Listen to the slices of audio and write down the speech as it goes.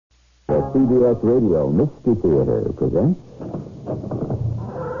The CBS Radio Mystery Theater presents...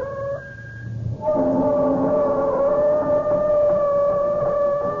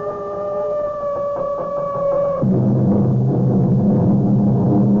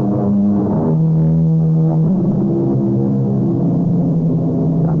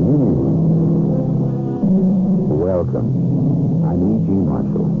 Welcome. I'm E.G.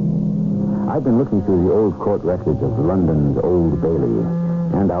 Marshall. I've been looking through the old court records of London's Old Bailey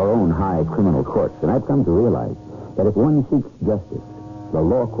and our own high criminal courts, and I've come to realize that if one seeks justice, the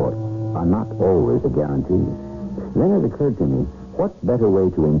law courts are not always a guarantee. Then it occurred to me, what better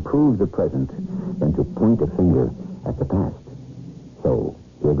way to improve the present than to point a finger at the past? So,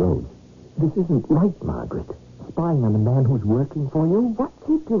 here goes. This isn't right, Margaret. Spying on the man who's working for you? What's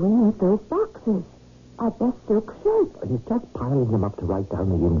he doing with those boxes? Our best silk shirts. He's just piling them up to write down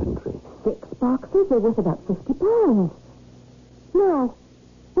the inventory. 6 boxes? They're worth about 50 pounds. Now,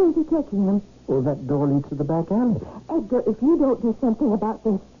 where's he taking them? Well, that door leads to the back alley. Edgar, if you don't do something about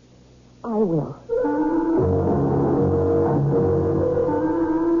this, I will.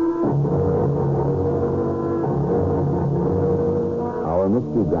 Our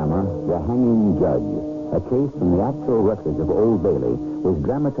mystery drama, The Hanging Judge, a case from the actual records of Old Bailey, was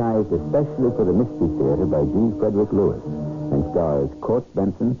dramatized especially for the Mystery Theater by G. Frederick Lewis and stars Court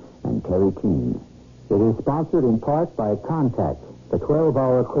Benson and Terry Keane. It is sponsored in part by Contact, the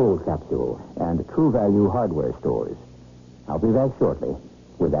 12-hour cold capsule, and True Value hardware stores. I'll be back shortly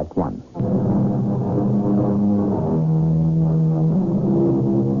with Act One.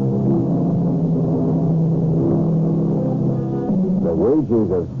 The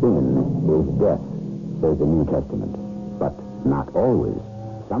wages of sin is death, says the New Testament. But not always.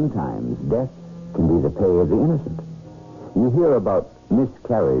 Sometimes death can be the pay of the innocent. You hear about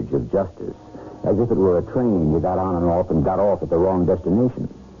miscarriage of justice, as if it were a train you got on and off and got off at the wrong destination.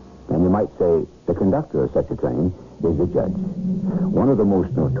 And you might say the conductor of such a train is the judge. One of the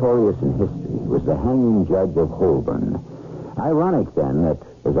most notorious in history was the hanging judge of Holborn. Ironic, then, that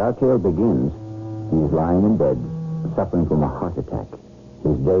as our tale begins, he is lying in bed, suffering from a heart attack,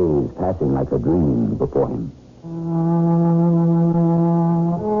 his days passing like a dream before him.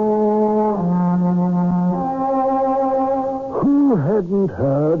 Who hadn't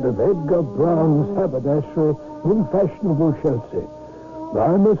heard of Edgar Brown's haberdashery in fashionable Chelsea?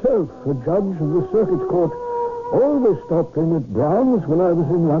 I myself, a judge of the circuit court, always stopped in at Brown's when I was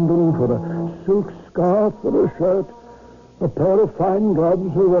in London for a silk scarf or a shirt, a pair of fine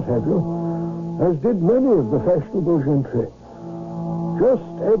gloves or what have you, as did many of the fashionable gentry. Just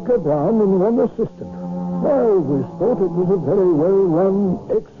Edgar Brown and one assistant. I always thought it was a very well-run,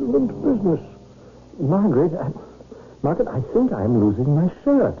 excellent business. Margaret, I think I'm losing my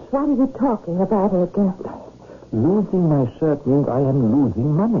shirt. What are you talking about, Edgar? Losing my shirt means I am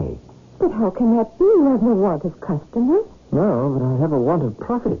losing money. But how can that be? You have no want of customers. No, but I have a want of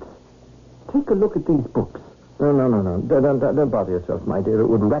profits. Take a look at these books. No. Don't bother yourself, my dear. It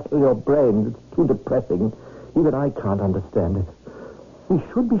would rattle your brains. It's too depressing. Even I can't understand it. We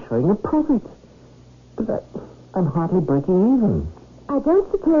should be showing a profit. But I'm hardly breaking even. I don't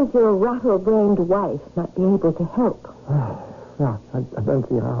suppose your rattle-brained wife might be able to help. No, I don't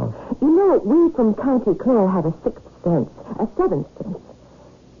see how. You know, we from County Clare have a 6th sense, a 7th sense.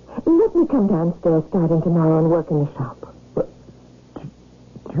 Let me come downstairs starting tomorrow and work in the shop. But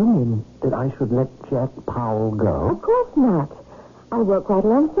do you mean that I should let Jack Powell go? Of course not. I work right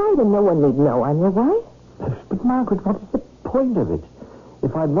alongside and no one need know I'm your wife. But, Margaret, what is the point of it?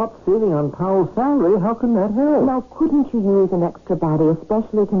 If I'm not saving on Powell's salary, how can that help? Now, couldn't you use an extra body,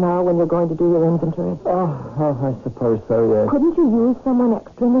 especially tomorrow when you're going to do your inventory? Oh, I suppose so, yes. Couldn't you use someone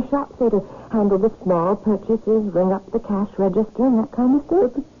extra in the shop, say, to handle the small purchases, ring up the cash register, and that kind of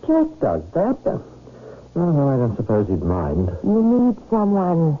stuff? But Jack does that. No, I don't suppose he'd mind. You need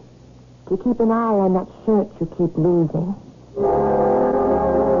someone to keep an eye on that shirt you keep losing.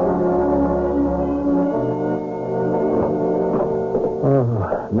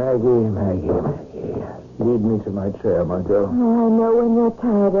 Oh, Maggie. Lead me to my chair, my girl. Oh, I know when you're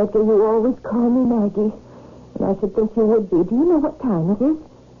tired, Edgar, you always call me Maggie. And I should think you would be. Do you know what time it is?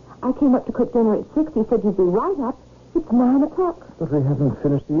 I came up to cook dinner at 6. You said you'd be right up. It's 9 o'clock. But we haven't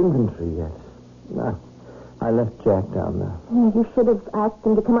finished the inventory yet. No, I left Jack down there. Oh, you should have asked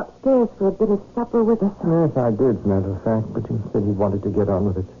him to come upstairs for a bit of supper with us. Yes, I did, as a matter of fact, but he said he wanted to get on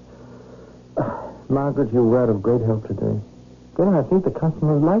with it. Margaret, you were of great help today. Well, I think the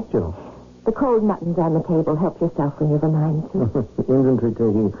customers liked you. The cold mutton's on the table. Help yourself when you have a mind to. Inventory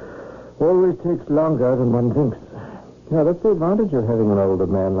taking always takes longer than one thinks. Now, that's the advantage of having an older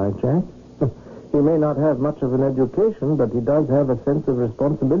man like Jack. He may not have much of an education, but he does have a sense of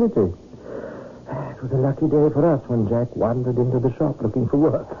responsibility. It was a lucky day for us when Jack wandered into the shop looking for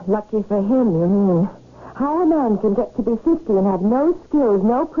work. Lucky for him, you mean? How a man can get to be 50 and have no skills,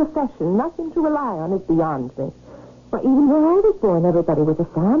 no profession, nothing to rely on is beyond me. But even where I was born, everybody was a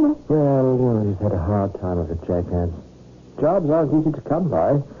farmer. Well, he's had a hard time of it, Jack has. Jobs aren't easy to come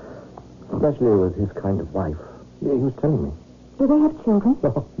by, especially with his kind of wife. Yeah, he was telling me. Do they have children?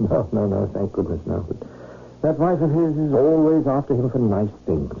 No, thank goodness, no. But that wife of his is always after him for nice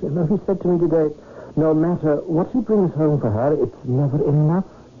things. You know, he said to me today, no matter what he brings home for her, it's never enough.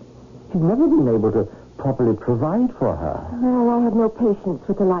 He's never been able to properly provide for her. No, I have no patience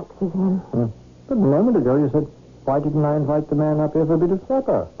with the likes of him. But a moment ago you said, why didn't I invite the man up here for a bit of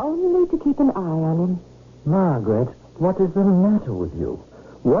supper? Only to keep an eye on him. Margaret, what is the matter with you?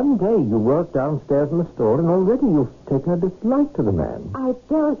 One day you work downstairs in the store and already you've taken a dislike to the man. I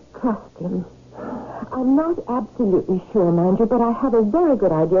don't trust him. I'm not absolutely sure, mind you, but I have a very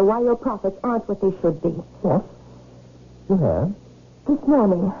good idea why your profits aren't what they should be. What? You have? This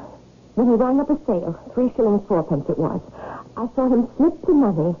morning, when he rang up a sale, 3 shillings 4 it was, I saw him slip the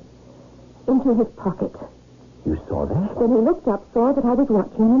money into his pocket. You saw that? Then he looked up, saw that I was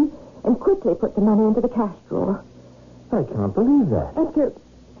watching him, and quickly put the money into the cash drawer. I can't believe that. Edgar,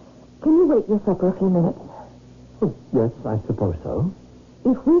 can you wait your supper a few minutes? Oh, yes, I suppose so.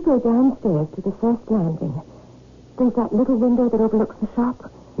 If we go downstairs to the first landing, there's that little window that overlooks the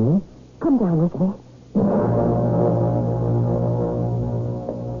shop. Come down with me.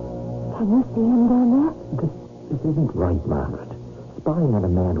 Can you see him down there? This isn't right, Margaret. Spying on a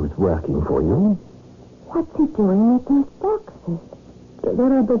man who's working for you. What's he doing with these boxes?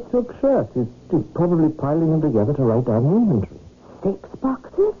 They're a bit silk shirts. He's probably piling them together to write down the inventory. 6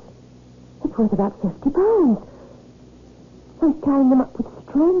 boxes? It's worth about £50. He's tying them up with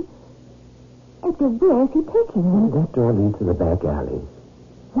string. Edgar, where is he taking them? That door leads to the back alley.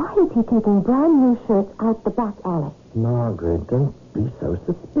 Why is he taking brand new shirts out the back alley? Margaret, don't be so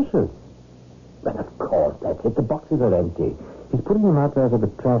suspicious. Well, of course, that's it. The boxes are empty. He's putting them out there so the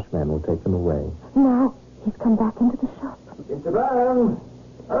trash man will take them away. Now, he's come back into the shop. Mr. Brown!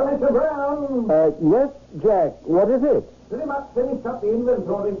 Oh, Mr. Brown! Yes, Jack. What is it? Pretty much finished up the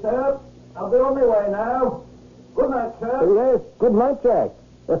inventory, sir. I'll be on my way now. Good night, sir. Yes, good night, Jack.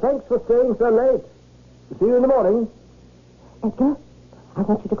 Thanks for staying so late. See you in the morning. Edgar, I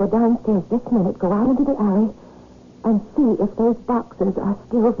want you to go downstairs this minute, go out into the alley, and see if those boxes are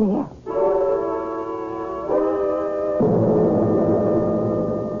still there.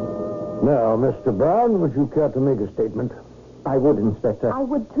 Now, Mr. Brown, would you care to make a statement? I would, Inspector. I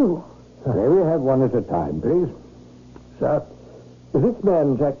would, too. May we have one at a time, please? Sir? This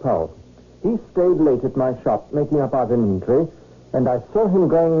man, Jack Powell, he stayed late at my shop making up our inventory, and I saw him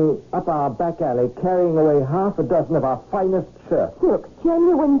going up our back alley carrying away half a dozen of our finest shirts. Silk,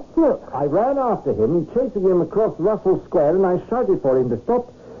 genuine silk. I ran after him, chasing him across Russell Square, and I shouted for him to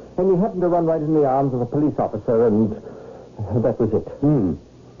stop, and he happened to run right in the arms of a police officer, and that was it.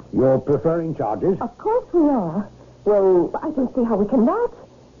 You're preferring charges? Of course we are. Well, But I don't see how we can not.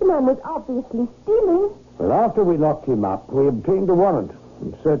 The man was obviously stealing. Well, after we locked him up, we obtained a warrant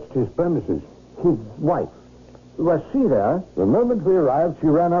and searched his premises. his wife, was she there? The moment we arrived, she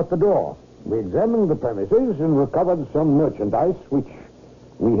ran out the door. We examined the premises and recovered some merchandise, which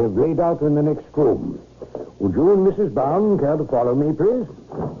we have laid out in the next room. Would you and Mrs. Brown care to follow me, please?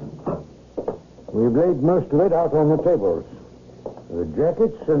 We've laid most of it out on the tables. The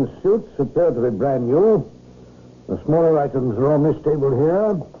jackets and suits appear to be brand new. The smaller items are on this table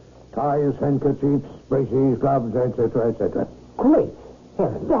here. Ties, handkerchiefs, braces, gloves, etc., etc. Great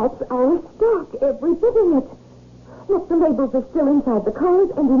heavens. That's our stock, every bit of it. Look, the labels are still inside the collars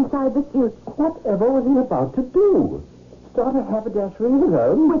and inside the suits. Whatever was he about to do? Start a haberdashery of his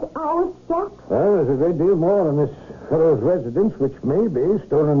own? With our stock? Well, there's a great deal more in this fellow's residence, which may be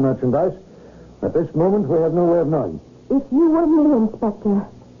stolen merchandise. At this moment, we have no way of knowing. If you were me, Inspector,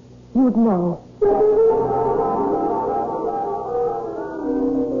 you'd know.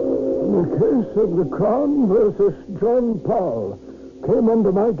 The case of the Crown versus John Powell came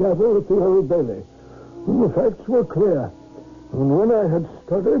under my gavel at the Old Bailey. And the facts were clear. And when I had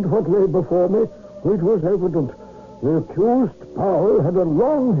studied what lay before me, it was evident. The accused, Powell, had a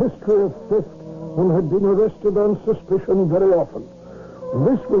long history of theft and had been arrested on suspicion very often.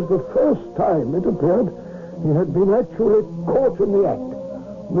 This was the first time, it appeared, he had been actually caught in the act.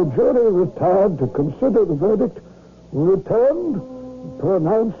 The jury retired to consider the verdict, returned,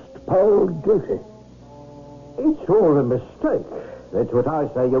 pronounced Powell guilty. It's all a mistake. That's what I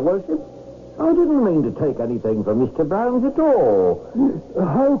say, Your Worship. I didn't mean to take anything from Mr. Brown's at all.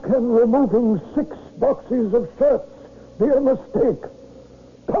 How can removing 6 boxes of shirts be a mistake?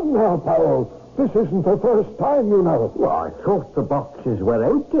 Come now, Powell. This isn't the first time, you know. Well, I thought the boxes were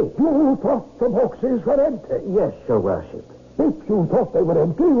empty. You thought the boxes were empty? Yes, Your Worship. If you thought they were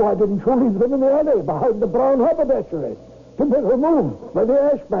empty, why didn't you leave them in the alley behind the brown haberdashery to be removed by the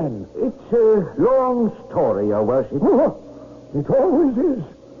ashman? It's a long story, Your Worship. It always is.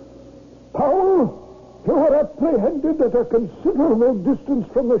 Powell, you were apprehended at a considerable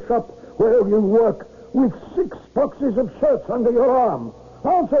distance from the shop where you work with 6 boxes of shirts under your arm.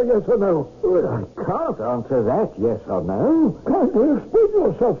 Answer yes or no. Well, I can't answer that yes or no. Can't you explain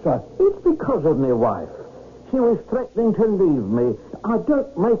yourself, sir? It's because of my wife. She was threatening to leave me. I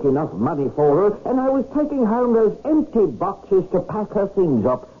don't make enough money for her, and I was taking home those empty boxes to pack her things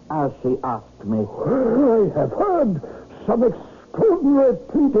up as she asked me. I have heard some extraordinary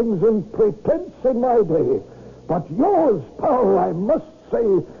pleadings and pretense in my day. But yours, Powell, I must say,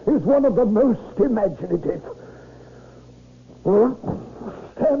 is one of the most imaginative. Well,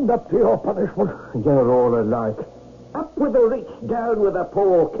 stand up to your punishment. You're all alike. Up with the rich, down with the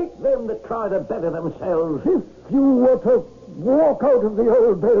poor. Kick them that try to better themselves. If you were to walk out of the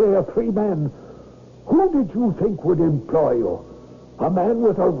Old Bailey a free man, who did you think would employ you? A man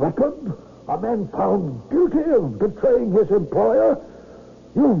with a record? A man found guilty of betraying his employer?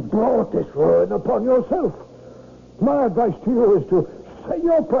 You've brought this ruin upon yourself. My advice to you is to say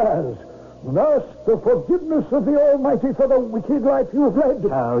your prayers and ask the forgiveness of the Almighty for the wicked life you've led.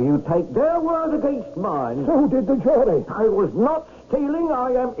 How you take their word against mine. So did the jury. I was not stealing.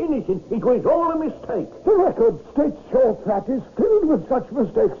 I am innocent. It was all a mistake. The record states your flat is filled with such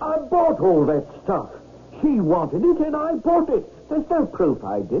mistakes. I bought all that stuff. She wanted it, and I bought it. There's no proof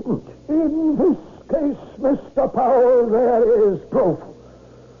I didn't. In this case, Mr. Powell, there is proof.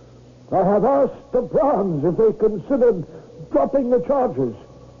 I have asked the Browns if they considered dropping the charges,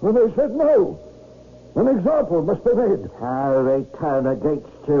 and they said no. An example must be made. How they turn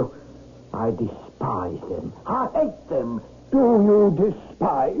against you. I despise them. I hate them. Do you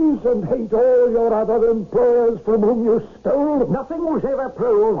despise and hate all your other employers from whom you stole? Nothing was ever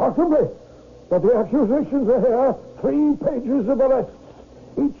proved. Possibly. But the accusations are here. 3 pages of arrests.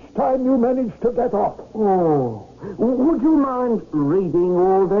 Each time you manage to get off. Oh. Would you mind reading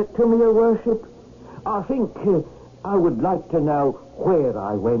all that to me, Your Worship? I think I would like to know where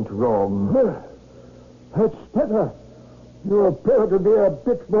I went wrong. That's better. You appear to be a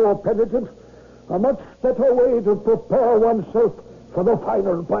bit more penitent. A much better way to prepare oneself for the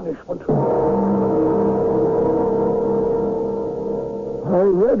final punishment. I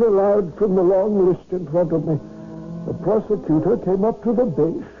read aloud from the long list in front of me. The prosecutor came up to the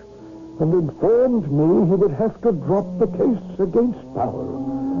bench and informed me he would have to drop the case against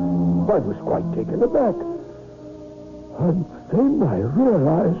Powell. I was quite taken aback. And then I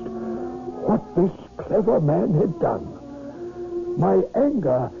realized what this clever man had done. My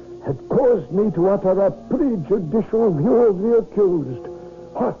anger had caused me to utter a prejudicial view of the accused.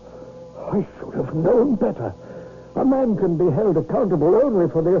 I should have known better. A man can be held accountable only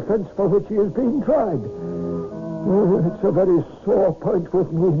for the offense for which he is being tried. It's a very sore point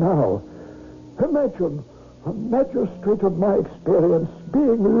with me now. Imagine a magistrate of my experience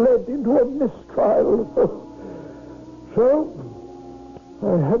being led into a mistrial. So,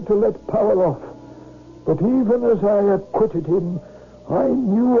 I had to let Powell off. But even as I acquitted him, I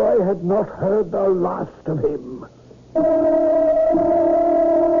knew I had not heard the last of him.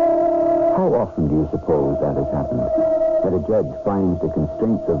 How often do you suppose that has happened? That a judge finds the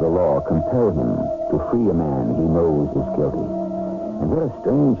constraints of the law compel him to free a man he knows is guilty. And what a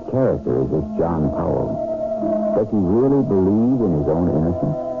strange character is this John Powell. Does he really believe in his own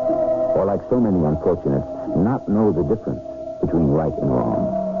innocence? Or, like so many unfortunates, not know the difference between right and wrong?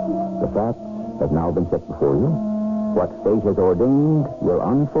 The facts have now been set before you. What fate has ordained will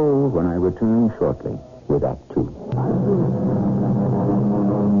unfold when I return shortly with Act 2.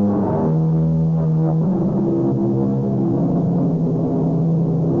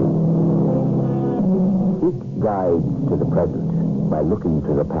 Guides to the present by looking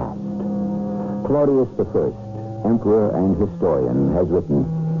to the past. Claudius I, emperor and historian, has written,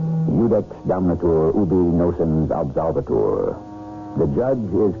 Judex damnatur ubi nocens absolvatur. The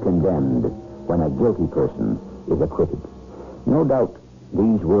judge is condemned when a guilty person is acquitted. No doubt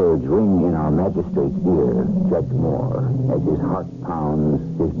these words ring in our magistrate's ear, Judge Moore, as his heart pounds,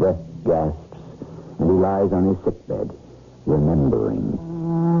 his breath gasps, and he lies on his sickbed, remembering.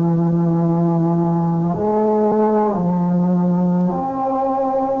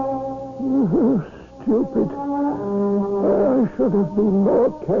 Stupid. I should have been more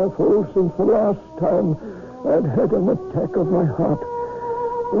careful since the last time I'd had an attack of my heart.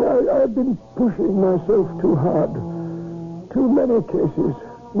 I've been pushing myself too hard. Too many cases,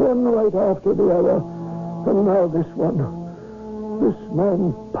 one right after the other, and now this one. This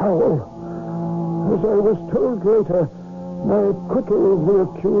man, Powell. As I was told later, my acquittal of the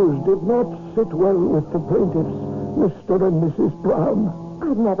accused did not sit well with the plaintiffs, Mr. and Mrs. Brown.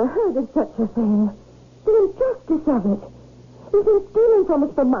 I've never heard of such a thing. The injustice of it. He's been stealing from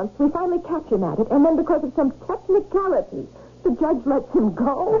us for months. We finally catch him at it, and then because of some technicality, the judge lets him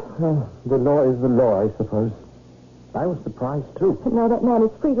go. The law is the law, I suppose. I was surprised, too. But now that man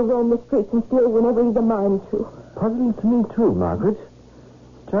is free to roam the streets and steal whenever he's a mind to. Puzzling to me, too, Margaret.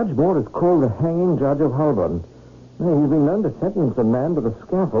 Judge Moore is called the hanging judge of Holborn. He's been known to sentence a man to the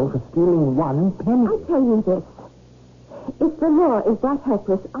scaffold for stealing 1 penny. I tell you this. If the law is that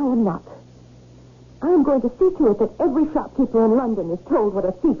helpless, I am not. I am going to see to it that every shopkeeper in London is told what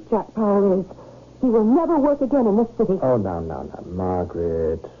a thief Jack Powell is. He will never work again in this city. Oh, now,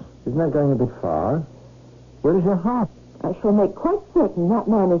 Margaret. Isn't that going a bit far? Where is your heart? I shall make quite certain that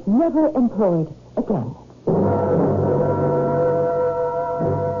man is never employed again.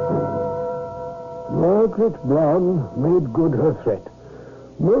 Margaret Brown made good her threat.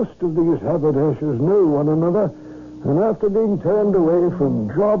 Most of these haberdashers know one another, and after being turned away from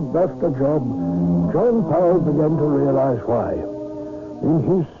job after job, John Powell began to realize why. In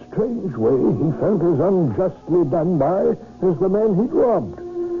his strange way, he felt as unjustly done by as the man he'd robbed.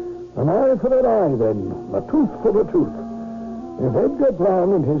 An eye for an eye, then. A tooth for a tooth. If Edgar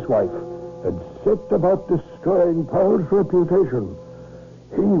Brown and his wife had set about destroying Powell's reputation,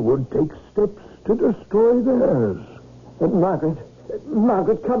 he would take steps to destroy theirs.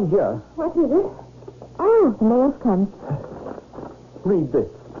 Margaret, come here. What is it? Oh, the mail's come. Read this.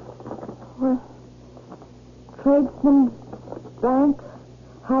 Well, Tradesman's Bank,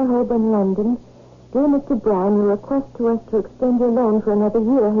 High Holborn, London. Dear Mr. Brown, your request to us to extend your loan for another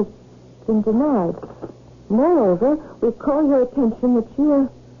year has been denied. Moreover, we call your attention that you are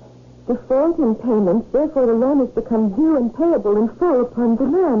default in payments, therefore the loan has become due and payable in full upon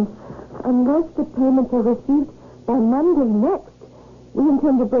demand. Unless the payments are received by Monday next, we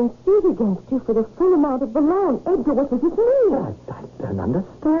intend to bring suit against you for the full amount of the loan. Edgar, what does it mean? I don't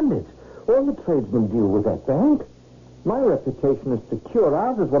understand it. All the tradesmen deal with that bank. My reputation is secure.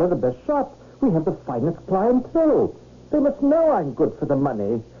 Ours is one of the best shops. We have the finest clientele. They must know I'm good for the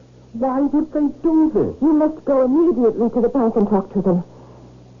money. Why would they do this? You must go immediately to the bank and talk to them.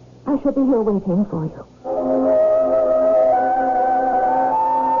 I shall be here waiting for you.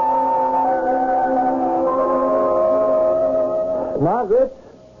 Margaret,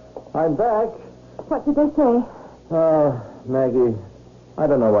 I'm back. What did they say? Maggie, I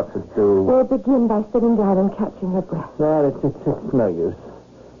don't know what to do. We'll begin by sitting down and catching your breath. No, it's no use.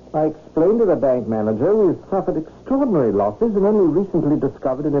 I explained to the bank manager we've suffered extraordinary losses and only recently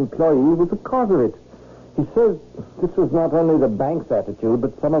discovered an employee was the cause of it. He says this was not only the bank's attitude,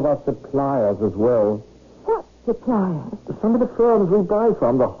 but some of our suppliers as well. What suppliers? Some of the firms we buy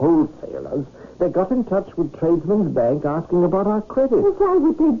from, the wholesalers, they got in touch with Tradesman's Bank asking about our credit. Well, why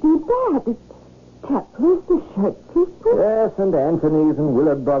would they do that? Taplers, the shirt people? Yes, and Anthony's and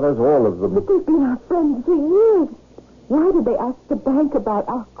Willard Brothers, all of them. But they've been our friends for years. Why did they ask the bank about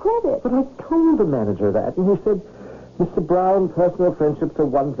our credit? But I told the manager that, and he said, Mr. Brown, personal friendships are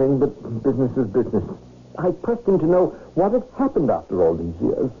one thing, but business is business. I pressed him to know what had happened after all these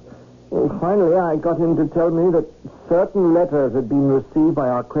years. Well, finally, I got him to tell me that certain letters had been received by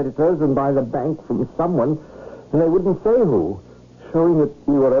our creditors and by the bank from someone, and they wouldn't say who, showing that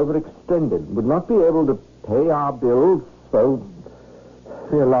we were overextended, would not be able to pay our bills, so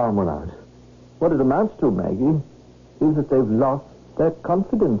the alarm went out. What it amounts to, Maggie, is that they've lost their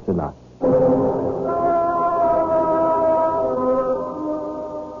confidence in us.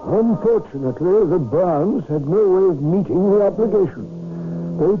 Unfortunately, the Browns had no way of meeting the obligation.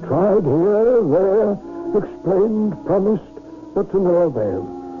 They tried here, there, explained, promised, but to no avail.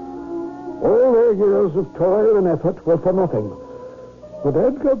 All their years of toil and effort were for nothing. But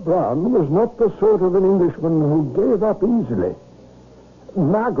Edgar Brown was not the sort of an Englishman who gave up easily.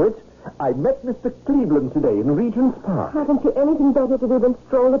 Margaret, I met Mr. Cleveland today in Regent's Park. Haven't you anything better to do than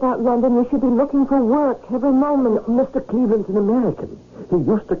stroll about London? You should be looking for work every moment. Mr. Cleveland's an American. He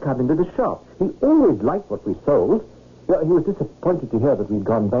used to come into the shop. He always liked what we sold. Well, he was disappointed to hear that we'd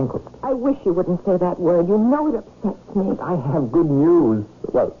gone bankrupt. I wish you wouldn't say that word. You know it upsets me. I have good news.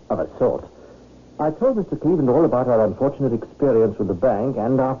 Well, of a sort. I told Mr. Cleveland all about our unfortunate experience with the bank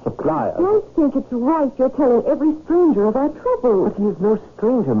and our suppliers. I think it's right you're telling every stranger of our troubles. But he is no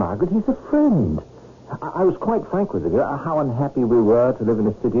stranger, Margaret. He's a friend. I was quite frank with him. How unhappy we were to live in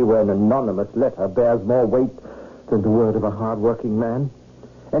a city where an anonymous letter bears more weight than the word of a hard-working man.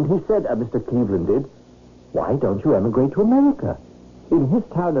 And he said, Mr. Cleveland did, why don't you emigrate to America? In his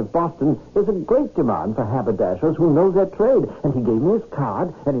town of Boston, there's a great demand for haberdashers who know their trade. And he gave me his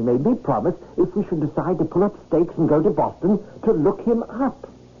card, and he made me promise, if we should decide to pull up stakes and go to Boston, to look him up.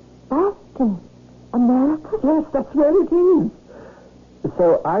 Boston? America? Yes, that's where it is.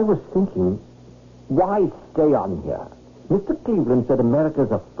 So I was thinking, why stay on here? Mr. Cleveland said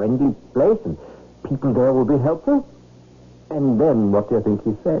America's a friendly place, and people there will be helpful. And then, what do you think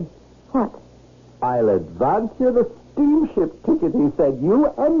he said? What? I'll advance you the steamship ticket, he said, you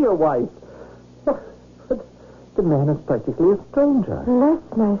and your wife. But the man is practically a stranger. Bless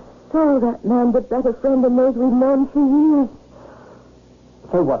my soul, that man's a better friend than those we've known for years.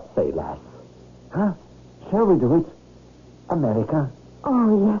 So what say, lass? Huh? Shall we do it? America?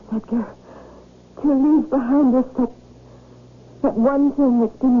 Oh, yes, Edgar. To leave behind us that one thing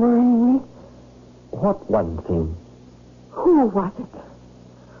that's been worrying me. What one thing? Who was it?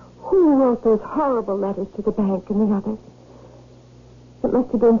 Who wrote those horrible letters to the bank and the others? It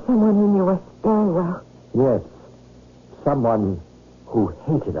must have been someone who knew us very well. Yes, someone who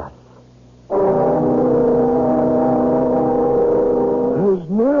hated us. As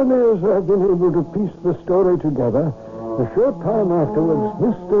nearly as I've been able to piece the story together, a short time afterwards,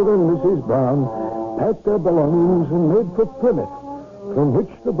 Mr. and Mrs. Brown packed their belongings and made for Plymouth, from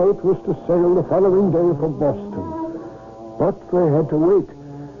which the boat was to sail the following day for Boston. But they had to wait.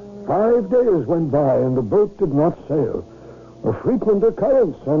 5 days went by and the boat did not sail, a frequent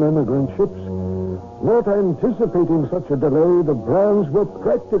occurrence on emigrant ships. Not anticipating such a delay, the Browns were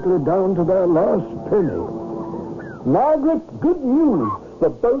practically down to their last penny. Margaret, good news. The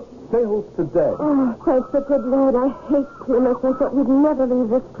boat sails today. Oh, thank the good Lord. I hate Plymouth. I thought we'd never leave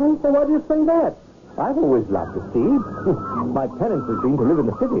this place. So why do you say that? I've always loved the sea. My penance has been to live in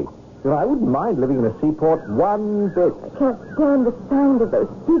the city. I wouldn't mind living in a seaport one bit. I can't stand the sound of those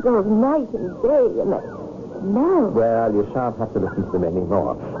seagulls night and day and that smell. Well, you shan't have to listen to them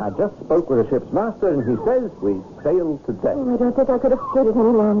anymore. I just spoke with the ship's master, and he says we sail today. Oh, I don't think I could have stood it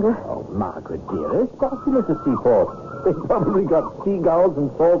any longer. Oh, Margaret, dearest, Boston is a seaport. They've probably got seagulls and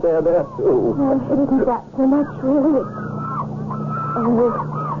salt air there, too. Oh, it isn't that so much, really.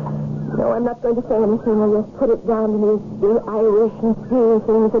 No, I'm not going to say anything. I'll just put it down to me being Irish and seeing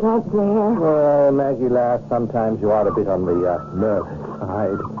things that aren't there. Well, Maggie, lass, sometimes you are a bit on the nervous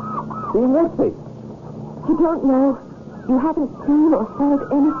side. Being with me. You don't know. You haven't seen or felt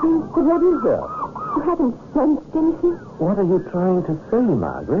anything. But what is there? You haven't sensed anything. What are you trying to say,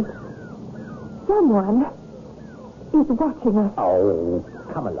 Margaret? Someone is watching us. Oh,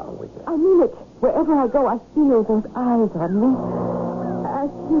 come along with it. I mean it. Wherever I go, I feel those eyes on me. I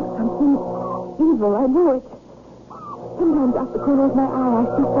see something evil. I know it. Sometimes out the corner of my eye, I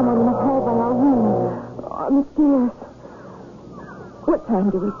see someone in the hall by our room. On the stairs. What time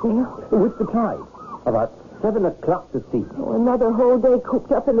do we sail? With the tide. About 7 o'clock this evening. Oh, another whole day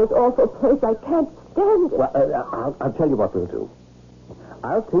cooped up in this awful place. I can't stand it. Well, I'll tell you what we'll do.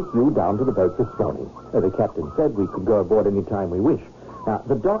 I'll take you down to the boat this morning. The captain said we could go aboard any time we wish. Now,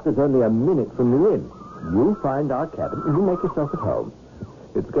 the dock is only a minute from the inn. You find our cabin and you make yourself at home.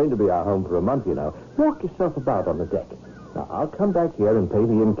 It's going to be our home for a month, you know. Walk yourself about on the deck. Now, I'll come back here and pay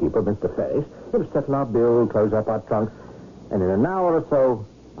the innkeeper, Mr. Ferris. He'll settle our bill, close up our trunks, and in an hour or so,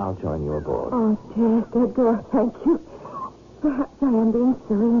 I'll join you aboard. Oh, dearest Edgar, thank you. Perhaps I am being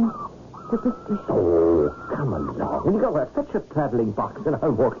silly and superstitious. Oh, come along. Will you go fetch a traveling box and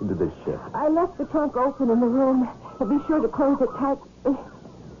I'll walk into this ship. I left the trunk open in the room. And be sure to close it tight.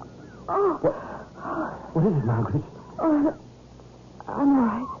 Oh. What is it, Margaret? Oh, I'm all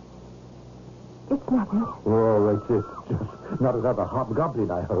right. It's nothing. Oh, it's just not another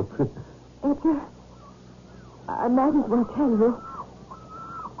hobgoblin, I hope. Edgar, I might as well tell you.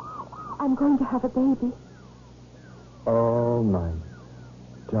 I'm going to have a baby. Oh, my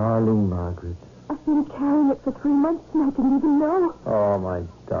darling Margaret. I've been carrying it for 3 months and I didn't even know. Oh, my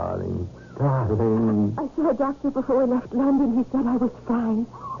darling, darling. I saw a doctor before we left London. He said I was fine.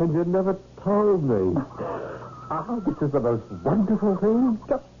 And you never told me. This is the most wonderful thing.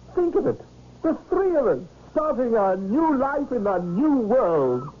 Just think of it. The 3 of us starting a new life in a new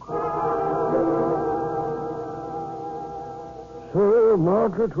world. So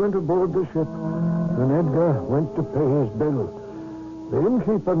Margaret went aboard the ship, and Edgar went to pay his bill. The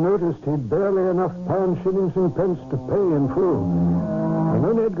innkeeper noticed he'd barely enough pounds, shillings, and pence to pay in full. And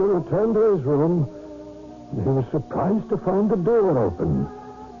when Edgar returned to his room, he was surprised to find the door open.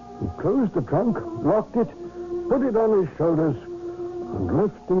 He closed the trunk, locked it, put it on his shoulders, and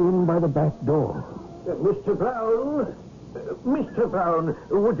left the inn by the back door. Mr. Brown. Mr. Brown,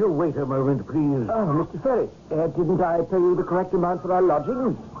 would you wait a moment, please? Oh, Mr. Ferris, didn't I pay you the correct amount for our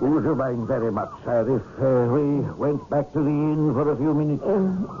lodgings? Would you mind very much, sir, if we went back to the inn for a few minutes?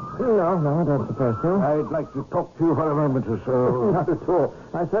 No, I don't suppose so. I'd like to talk to you for a moment or so. Not at all.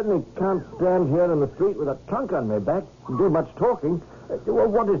 I certainly can't stand here in the street with a trunk on my back and do much talking. Well,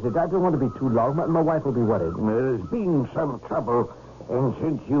 what is it? I don't want to be too long. My wife will be worried. There's been some trouble, and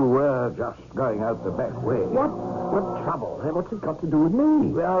since you were just going out the back way... What trouble? What's it got to do with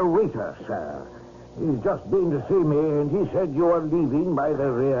me? Our waiter, sir. He's just been to see me, and he said you were leaving by the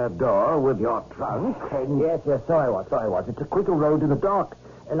rear door with your trunk, and... Yes, so I was. It's a quicker road to the dock,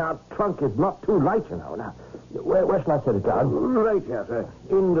 and our trunk is not too light, you know. Now, where shall I set it down? Right here, sir,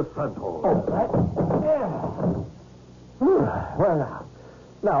 in the front hall. Oh, right? Yeah. Well,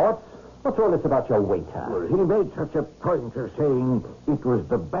 now, what's all this about your waiter? Well, he made such a point of saying it was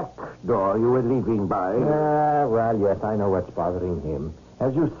the back door you were leaving by. Well, yes, I know what's bothering him.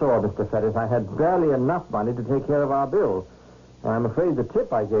 As you saw, Mr. Ferris, I had barely enough money to take care of our bill. I'm afraid the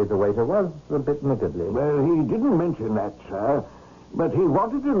tip I gave the waiter was a bit niggardly. Well, he didn't mention that, sir. But he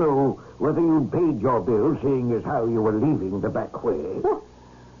wanted to know whether you'd paid your bill, seeing as how you were leaving the back way.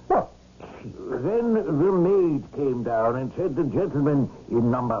 What? Then the maid came down and said the gentleman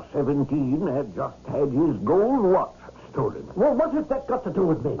in number 17 had just had his gold watch stolen. Well, what has that got to do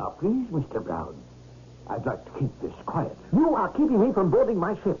with me? Now, please, Mr. Brown, I'd like to keep this quiet. You are keeping me from boarding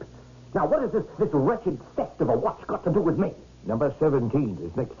my ship. Now, what has this wretched theft of a watch got to do with me? Number 17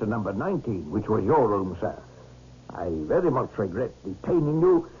 is next to number 19, which was your room, sir. I very much regret detaining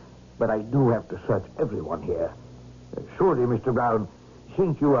you, but I do have to search everyone here. Surely, Mr. Brown,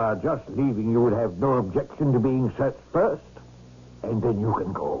 since you are just leaving, you would have no objection to being searched first, and then you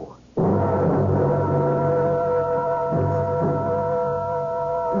can go.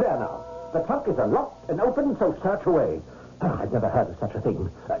 There now. The trunk is unlocked and open, so search away. I've never heard of such a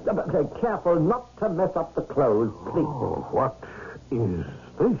thing. But careful not to mess up the clothes, please. Oh, what is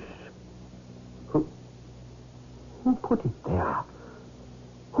this? Who put it there?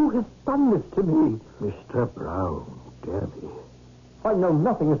 Who has done this to me? Mr. Brown, dearly. I know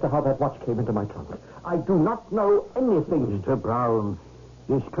nothing as to how that watch came into my trunk. I do not know anything. Mr. Brown,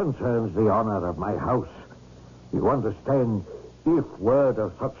 this concerns the honor of my house. You understand, if word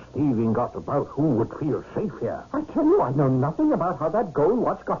of such thieving got about, who would feel safe here? I tell you, I know nothing about how that gold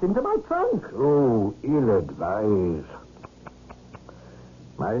watch got into my trunk. So ill-advised.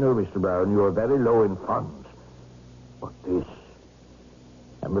 I know, Mr. Brown, you are very low in funds. But this...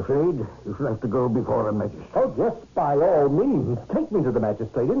 I'm afraid you shall have to go before a magistrate. Oh, yes, by all means. Take me to the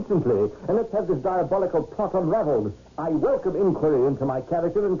magistrate instantly, and let's have this diabolical plot unraveled. I welcome inquiry into my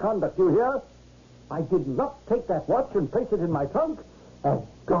character and conduct, you hear? I did not take that watch and place it in my trunk, and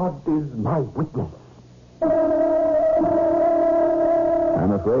God is my witness.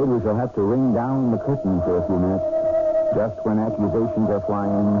 I'm afraid we shall have to ring down the curtain for a few minutes. Just when accusations are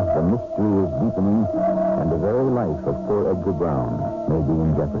flying, the mystery is deepening, and the very life of poor Edgar Brown may be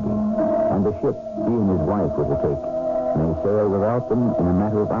in jeopardy. And the ship he and his wife were to take may sail without them in a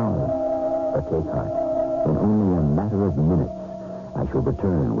matter of hours. But take heart. In only a matter of minutes, I shall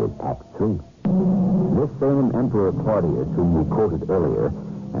return with Act 3. This same Emperor Claudius, whom we quoted earlier,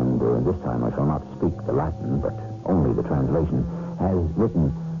 and this time I shall not speak the Latin, but only the translation, has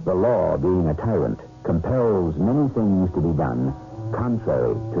written, "The law, being a tyrant, compels many things to be done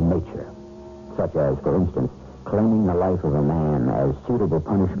contrary to nature," such as, for instance, claiming the life of a man as suitable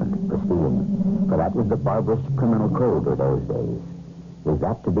punishment for stealing, for that was the barbarous criminal code of those days. Is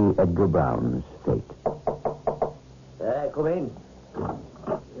that to be Edgar Brown's fate? Come in.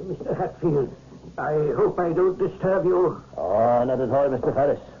 Mr. Hatfield, I hope I don't disturb you. Oh, not at all, Mr.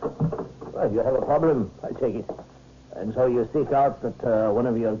 Ferris. Well, you have a problem, I take it. And so you seek out that one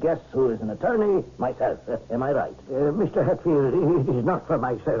of your guests, who is an attorney, myself. Am I right? Mr. Hatfield, it is not for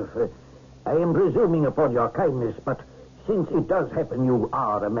myself. I am presuming upon your kindness, but since it does happen you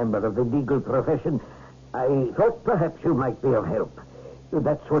are a member of the legal profession, I thought perhaps you might be of help.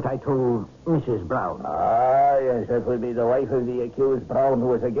 That's what I told Mrs. Brown. Ah, yes, that will be the wife of the accused Brown, who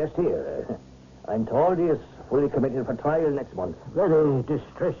was a guest here. I'm told he is fully committed for trial next month. Very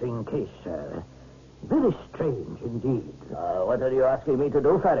distressing case, sir. Very strange indeed. What are you asking me to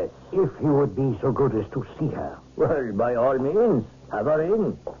do, Ferris? If you would be so good as to see her. Well, by all means, have her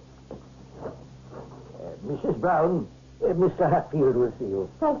in. Mrs. Brown, Mr. Hatfield will see you.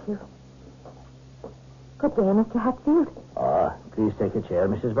 Thank you. Good day, Mr. Hatfield. Please take a chair,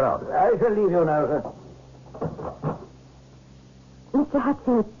 Mrs. Brown. I shall leave you now, sir. Mr.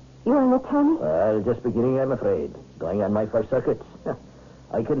 Hatfield, you're an attorney? Well, just beginning, I'm afraid. Going on my first circuit.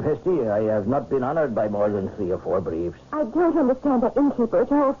 I confess to you, I have not been honored by more than 3 or 4 briefs. I don't understand that innkeeper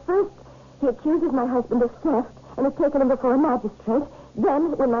at all. First, he accuses my husband of theft and has taken him before a magistrate.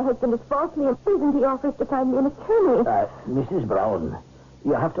 Then, when my husband is falsely imprisoned, he offers to find me an attorney. Mrs. Brown,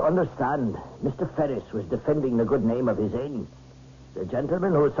 you have to understand, Mr. Ferris was defending the good name of his inn. The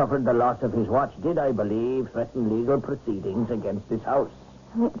gentleman who suffered the loss of his watch did, I believe, threaten legal proceedings against his house.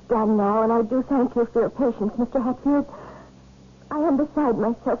 It's done now, and I do thank you for your patience, Mr. Hatfield. I am beside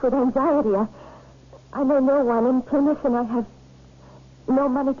myself with anxiety. I know no one in Plymouth, and I have no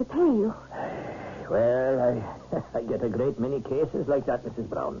money to pay you. Well, I get a great many cases like that, Mrs.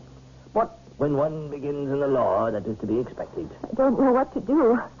 Brown. But when one begins in the law, that is to be expected. I don't know what to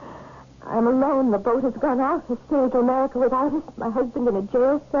do. I'm alone. The boat has gone out. Has sailed to America without us. My husband in a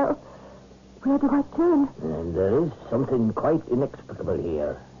jail cell. Where do I turn? And there is something quite inexplicable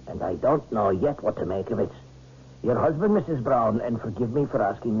here, and I don't know yet what to make of it. Your husband, Mrs. Brown, and forgive me for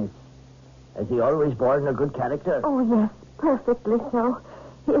asking this, has he always borne a good character? Oh, yes, perfectly so.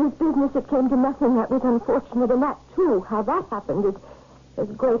 His business, it came to nothing. That was unfortunate, and that, too, how that happened is as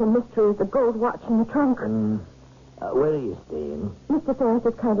great a mystery as the gold watch in the trunk. Where are you staying? Mr. Ferris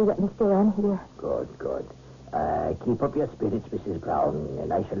has kindly let me stay on here. Good. Keep up your spirits, Mrs. Brown,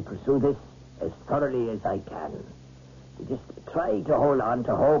 and I shall pursue this as thoroughly as I can. You just try to hold on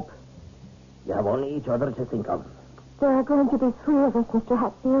to hope. You have only each other to think of. There are going to be 3 of us, Mr.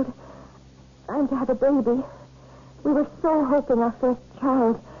 Hatfield. I'm to have a baby. We were so hoping our first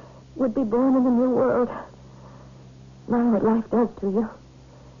child would be born in the new world. Now what life does to you.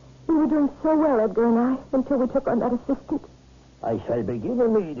 We were doing so well, Edgar and I, until we took on that assistant. I shall begin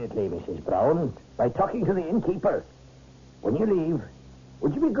immediately, Mrs. Brown, by talking to the innkeeper. When you leave,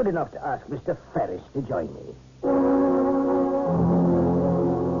 would you be good enough to ask Mr. Ferris to join me?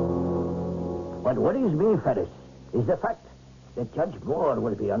 What worries me, Ferris, is the fact that Judge Moore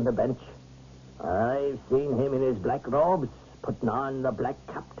will be on the bench. I've seen him in his black robes, putting on the black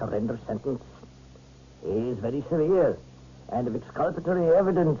cap to render sentence. He is very severe, and if exculpatory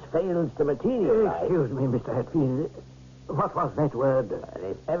evidence fails to materialize... Excuse me, Mr. Hatfield. What was that word?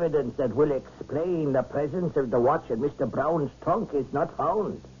 If evidence that will explain the presence of the watch in Mr. Brown's trunk is not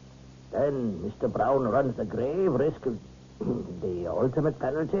found, then Mr. Brown runs a grave risk of the ultimate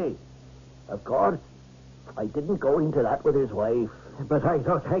penalty. Of course, I didn't go into that with his wife. But I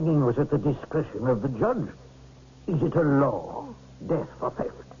thought hanging was at the discretion of the judge. Is it a law? Death for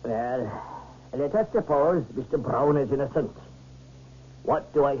theft? Well, let us suppose Mr. Brown is innocent.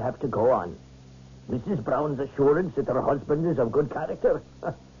 What do I have to go on? Mrs. Brown's assurance that her husband is of good character.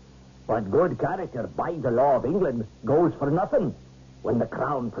 But good character, by the law of England, goes for nothing when the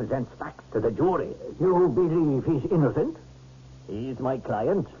Crown presents facts to the jury. You believe he's innocent? He's my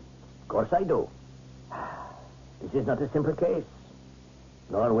client. Of course I do. This is not a simple case,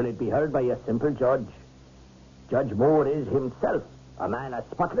 nor will it be heard by a simple judge. Judge Moore is himself a man of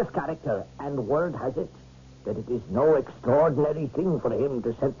spotless character, and word has it that it is no extraordinary thing for him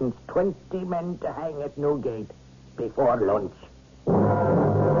to sentence 20 men to hang at Newgate before lunch.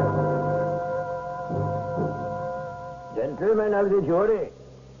 Gentlemen of the jury,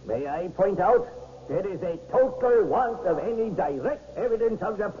 may I point out there is a total want of any direct evidence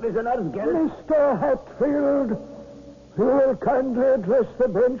of the prisoner's guilt. Mr. Hatfield, you will kindly address the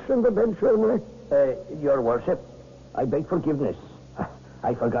bench and the bench only. Your worship, I beg forgiveness.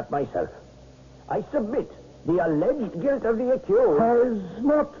 I forgot myself. I submit the alleged guilt of the accused Has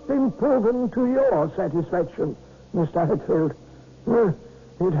not been proven to your satisfaction, Mr. Hatfield.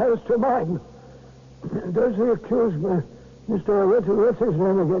 It has to mine. Does the accused, Mr. What's his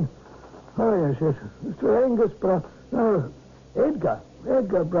name again? Oh, yes. Mr. Angus Brown. No,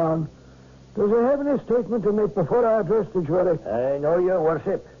 Edgar Brown. Does he have any statement to make before I address the jury? I know, your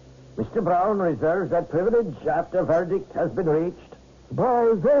worship. Mr. Brown reserves that privilege after verdict has been reached.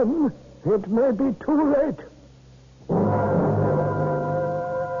 By then, it may be too late.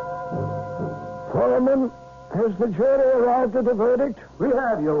 Foreman, has the jury arrived at a verdict? We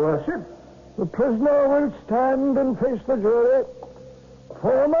have, your worship. The prisoner will stand and face the jury.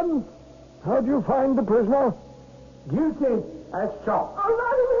 Foreman, how do you find the prisoner? Guilty as charged.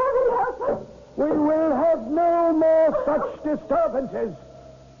 We will have no more such disturbances.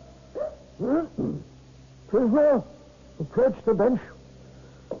 Prisoner, approach the bench.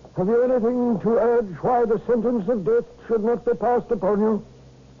 Have you anything to urge why the sentence of death should not be passed upon you?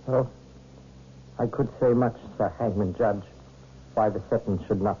 Oh, I could say much, Sir Hangman Judge, why the sentence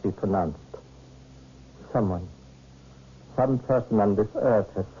should not be pronounced. Some person on this earth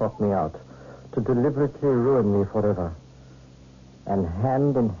has sought me out to deliberately ruin me forever. And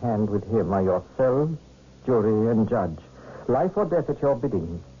hand in hand with him are yourselves, jury and judge, life or death at your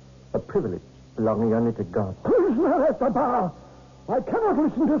bidding. A privilege belonging only to God. Prisoner at the bar, I cannot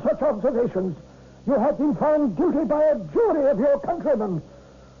listen to such observations. You have been found guilty by a jury of your countrymen.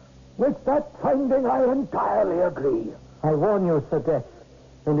 With that finding, I entirely agree. I warn you, Sir Death,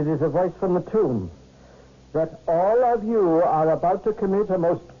 and it is a voice from the tomb, that all of you are about to commit a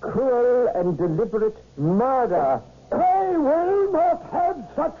most cruel and deliberate murder. I will not have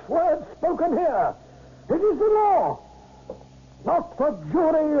such words spoken here. It is the law. Not the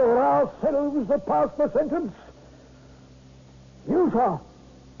jury or ourselves that pass the sentence. You, sir,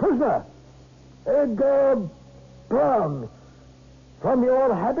 prisoner, Edgar Brown. From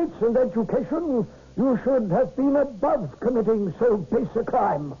your habits and education, you should have been above committing so base a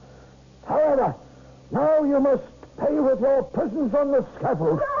crime. However, now you must pay with your presence on the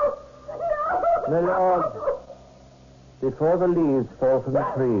scaffold. No! My lord, before the leaves fall from the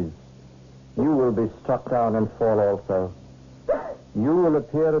trees, you will be struck down and fall also. You will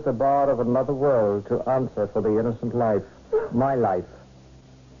appear at the bar of another world to answer for the innocent life, my life,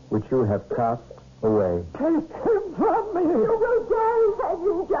 which you have cast away. Take him from me! You will die,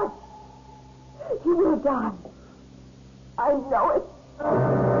 Reverend Judge. You will die. I know it.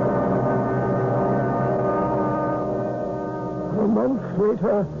 A month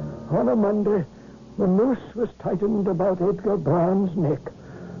later, on a Monday, the noose was tightened about Edgar Brown's neck.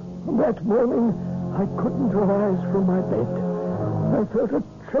 That morning, I couldn't rise from my bed. I felt a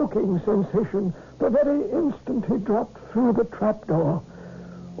choking sensation the very instant he dropped through the trapdoor.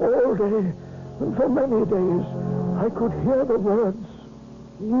 All day, and for many days, I could hear the words,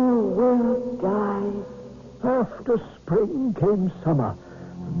 You will die. After spring came summer,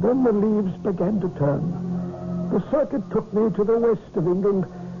 and then the leaves began to turn. The circuit took me to the west of England,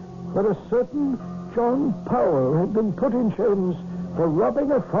 where a certain John Powell had been put in chains for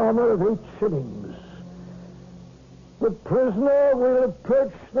robbing a farmer of 8 shillings. The prisoner will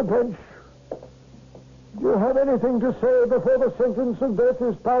approach the bench. Do you have anything to say before the sentence of death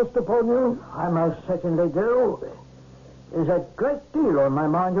is passed upon you? I most certainly do. There's a great deal on my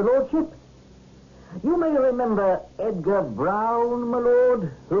mind, your lordship. You may remember Edgar Brown, my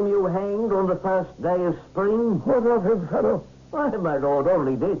lord, whom you hanged on the first day of spring. What of him, fellow? Why, my lord,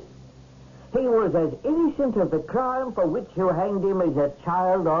 only this. He was as innocent of the crime for which you hanged him as a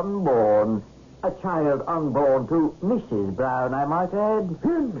child unborn. A child unborn to Mrs. Brown, I might add.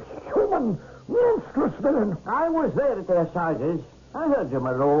 Inhuman, monstrous villain. I was there at the assizes. I heard you,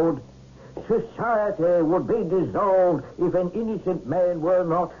 my lord. Society would be dissolved if an innocent man were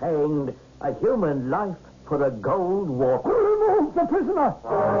not hanged. A human life for a gold walk. Remove the prisoner.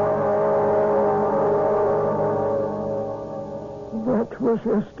 That was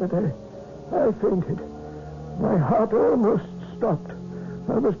yesterday. I fainted. My heart almost stopped.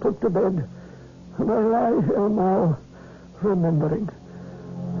 I was put to bed. And I lie here now, remembering.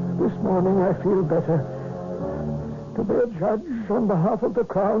 This morning I feel better. To be a judge on behalf of the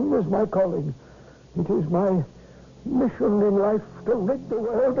Crown is my calling. It is my mission in life to rid the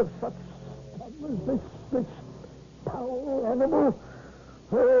world of such scum as this foul animal.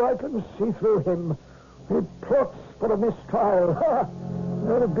 Oh, I can see through him. He plots for a mistrial. Ha!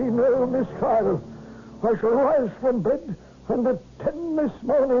 There'll be no mistrial. I shall rise from bed, and at 10 this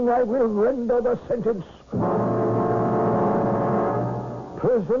morning I will render the sentence.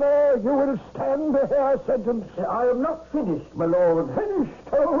 Prisoner, you will stand to hear sentence. I am not finished, my lord. Finished?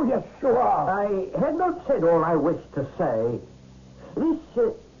 Oh, yes, you are. I had not said all I wished to say. This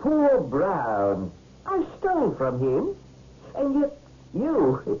poor Brown, I stole from him. And yet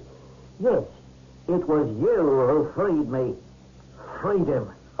you, yes, it was you who freed me.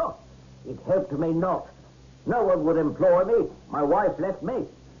 Freedom. Oh, it helped me not. No one would employ me. My wife left me.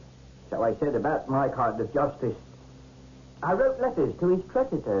 So I said about my kind of justice. I wrote letters to his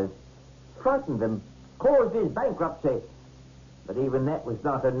creditors, frightened them, caused his bankruptcy. But even that was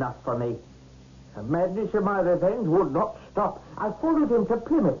not enough for me. The madness of my revenge would not stop. I followed him to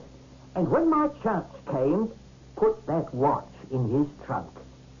Plymouth, and when my chance came, put that watch in his trunk.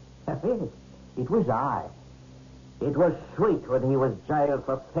 Yes, it was I. It was sweet when he was jailed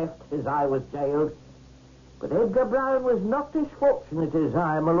for theft as I was jailed. But Edgar Brown was not as fortunate as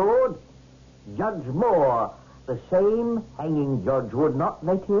I, my lord. Judge Moore, the same hanging judge, would not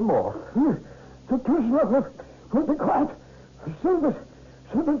let him off. The prisoner will be quiet so that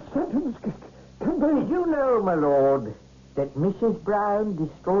sentence can be... Did you know, my lord, that Mrs. Brown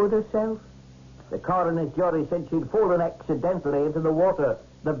destroyed herself? The coroner's jury said she'd fallen accidentally into the water,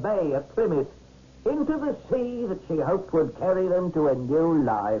 the bay at Plymouth, into the sea that she hoped would carry them to a new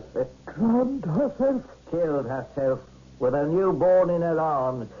life. Drowned herself? Killed herself with a newborn in her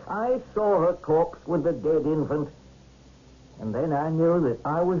arms. I saw her corpse with the dead infant. And then I knew that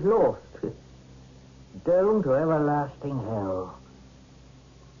I was lost, doomed to everlasting hell.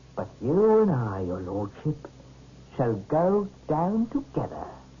 But you and I, your lordship, shall go down together.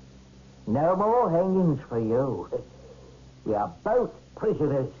 No more hangings for you. We are both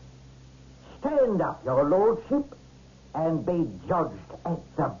prisoners. Stand up, your lordship, and be judged at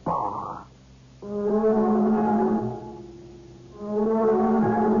the bar.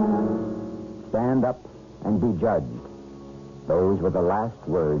 Stand up and be judged. Those were the last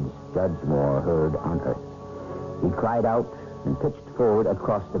words Judge Moore heard on earth. He cried out and pitched forward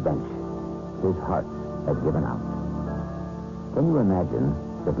across the bench. His heart had given out. Can you imagine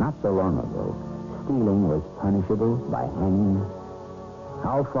that not so long ago, stealing was punishable by hanging?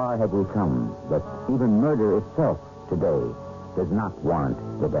 How far have we come that even murder itself today does not warrant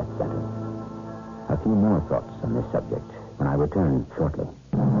the death sentence? A few more thoughts on this subject when I return shortly.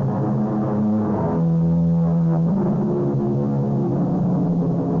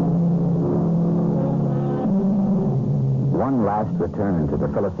 One last return to the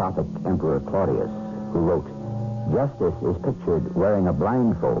philosophic Emperor Claudius, who wrote, "Justice is pictured wearing a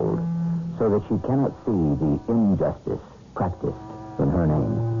blindfold so that she cannot see the injustice practiced in her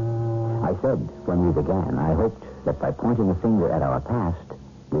name." I said when we began, I hoped that by pointing a finger at our past,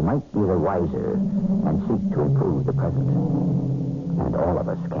 we might be the wiser and seek to improve the present. And all of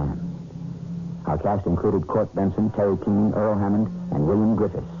us can. Our cast included Court Benson, Terry Keane, Earl Hammond, and William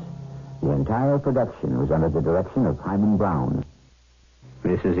Griffiths. The entire production was under the direction of Hyman Brown.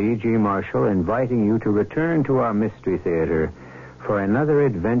 This is E.G. Marshall inviting you to return to our Mystery Theater for another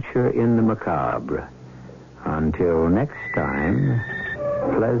adventure in the macabre. Until next time,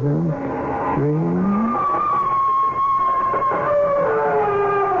 pleasant dreams.